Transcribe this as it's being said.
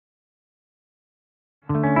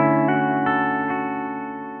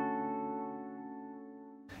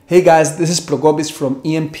Hey guys, this is Prokopis from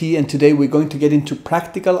EMP, and today we're going to get into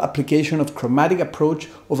practical application of chromatic approach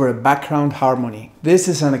over a background harmony. This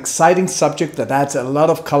is an exciting subject that adds a lot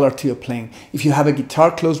of color to your playing. If you have a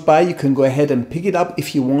guitar close by, you can go ahead and pick it up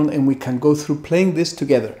if you want, and we can go through playing this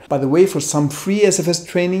together. By the way, for some free SFS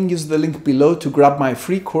training, use the link below to grab my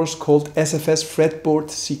free course called SFS Fretboard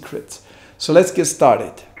Secrets. So let's get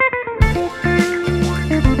started.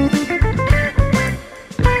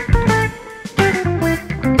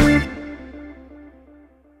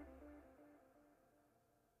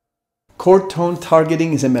 Chord tone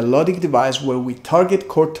targeting is a melodic device where we target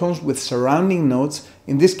chord tones with surrounding notes,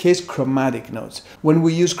 in this case chromatic notes. When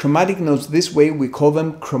we use chromatic notes this way, we call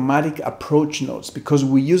them chromatic approach notes because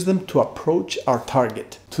we use them to approach our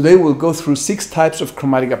target. Today we'll go through 6 types of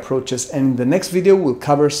chromatic approaches, and in the next video we'll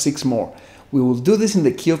cover 6 more. We will do this in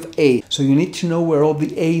the key of A, so you need to know where all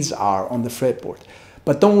the A's are on the fretboard.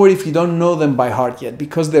 But don't worry if you don't know them by heart yet,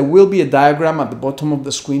 because there will be a diagram at the bottom of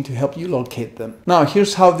the screen to help you locate them. Now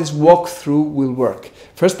here's how this walkthrough will work.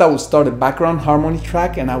 First I will start a background harmony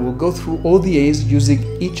track and I will go through all the A's using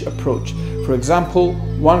each approach. For example,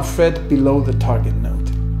 1 fret below the target note.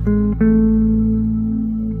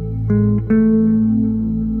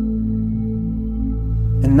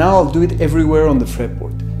 And now I'll do it everywhere on the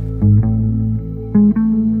fretboard.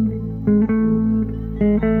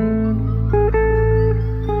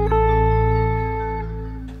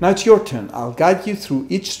 Now it's your turn. I'll guide you through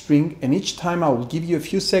each string, and each time I will give you a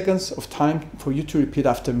few seconds of time for you to repeat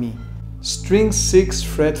after me. String 6,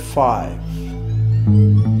 fret 5.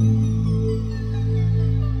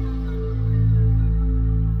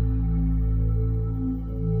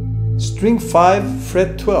 String 5,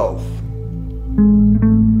 fret 12.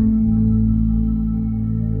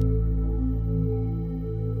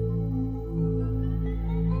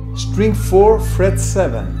 String 4, fret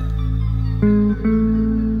 7.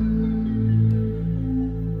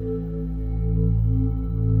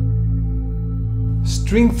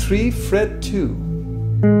 String 3, fret 2.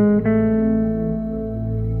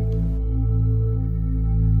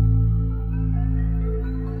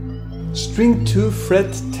 String 2,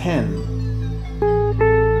 fret 10.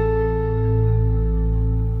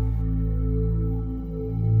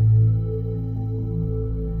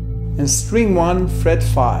 And string 1, fret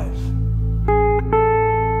 5.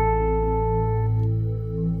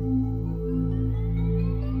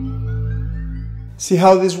 See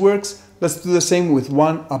how this works? Let's do the same with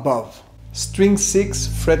 1 above. String 6,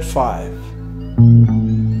 fret 5.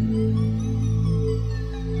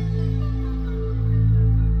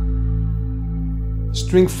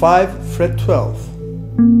 String 5, fret 12.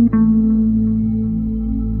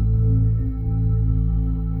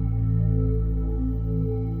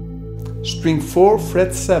 String 4,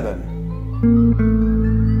 fret 7.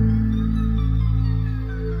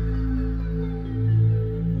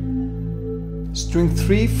 String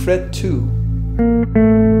 3, fret 2.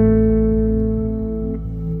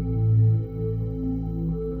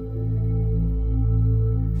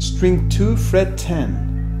 String 2, fret 10.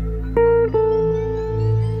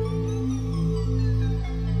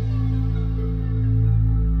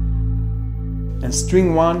 And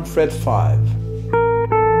string 1, fret 5.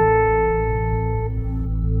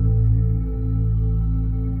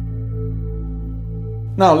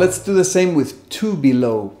 Now let's do the same with 2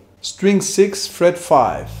 below. String 6, fret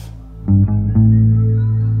 5.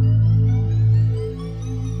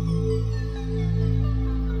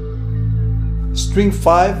 String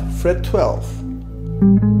 5, fret 12.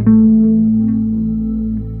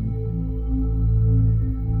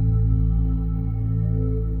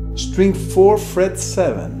 String 4, fret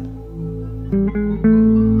 7.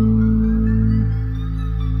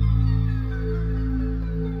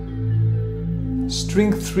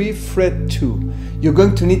 String 3, fret 2. You're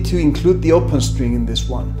going to need to include the open string in this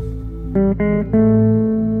one.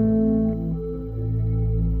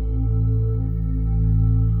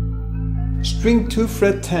 String 2,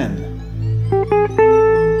 fret 10.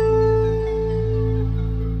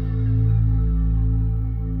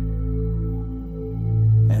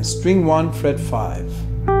 And string 1, fret 5.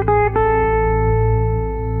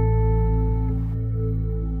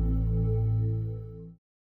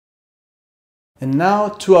 And now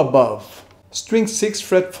 2 above. String 6,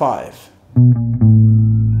 fret 5.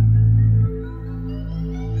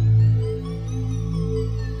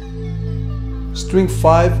 String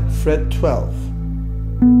 5, fret 12.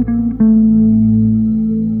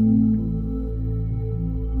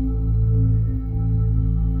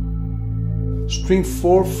 String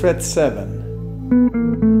 4, fret 7.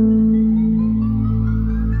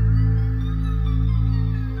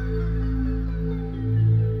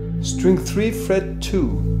 String 3, fret 2.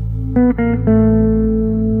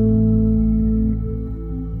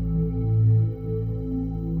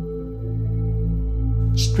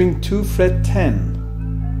 String 2, fret 10.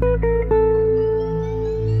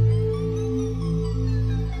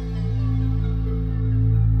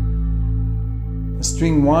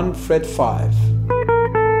 String 1, fret 5.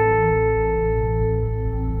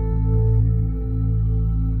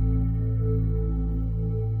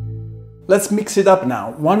 Let's mix it up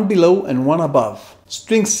now, one below and one above.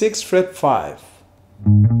 String 6, fret 5.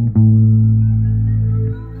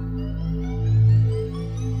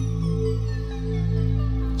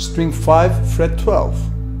 String 5, fret 12.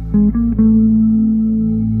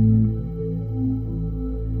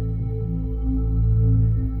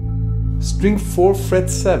 String 4, fret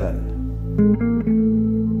 7.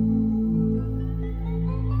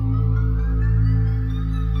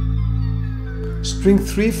 String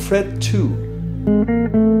 3, fret 2.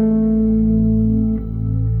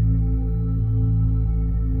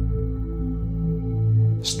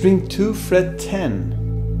 String 2, fret 10.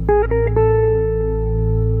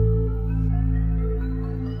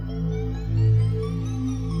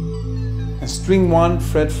 And string 1,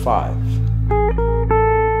 fret 5.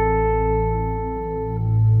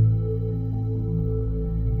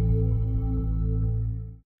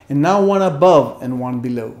 And now one above and one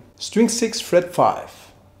below. String 6, fret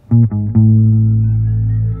 5.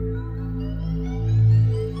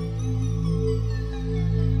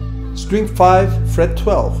 String 5, fret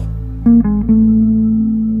 12.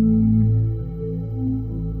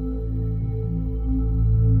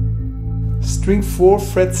 String 4,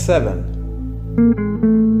 fret 7.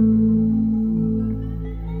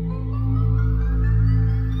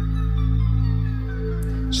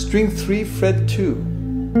 String 3, fret 2.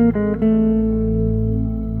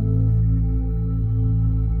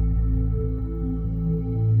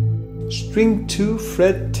 String 2,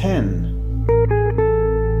 fret 10.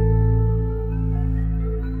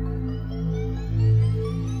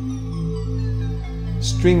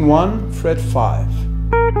 String 1, fret 5.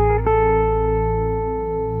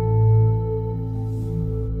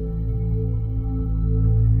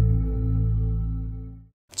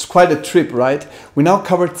 It's quite a trip, right? We now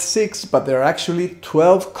covered 6, but there are actually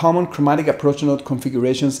 12 common chromatic approach note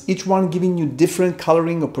configurations, each one giving you different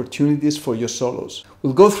coloring opportunities for your solos.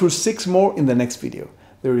 We'll go through 6 more in the next video.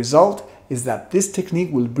 The result is that this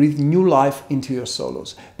technique will breathe new life into your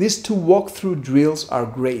solos. These 2 walkthrough drills are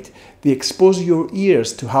great. They expose your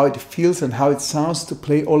ears to how it feels and how it sounds to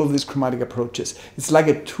play all of these chromatic approaches. It's like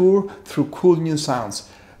a tour through cool new sounds.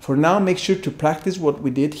 For now, make sure to practice what we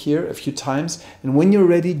did here a few times, and when you're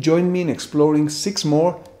ready, join me in exploring 6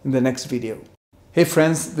 more in the next video. Hey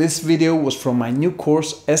friends, this video was from my new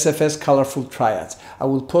course, SFS Colorful Triads. I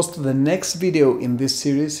will post the next video in this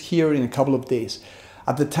series here in a couple of days.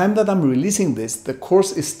 At the time that I'm releasing this, the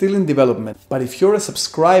course is still in development, but if you're a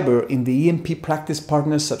subscriber in the EMP Practice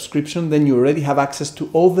Partners subscription, then you already have access to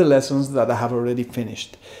all the lessons that I have already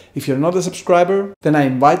finished. If you're not a subscriber, then I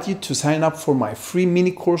invite you to sign up for my free mini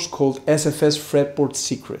course called SFS Fretboard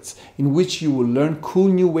Secrets, in which you will learn cool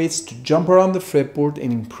new ways to jump around the fretboard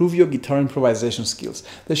and improve your guitar improvisation skills.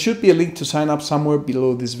 There should be a link to sign up somewhere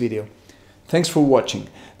below this video. Thanks for watching.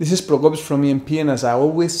 This is Prokopis from EMP, and as I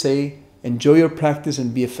always say, enjoy your practice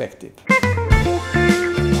and be effective.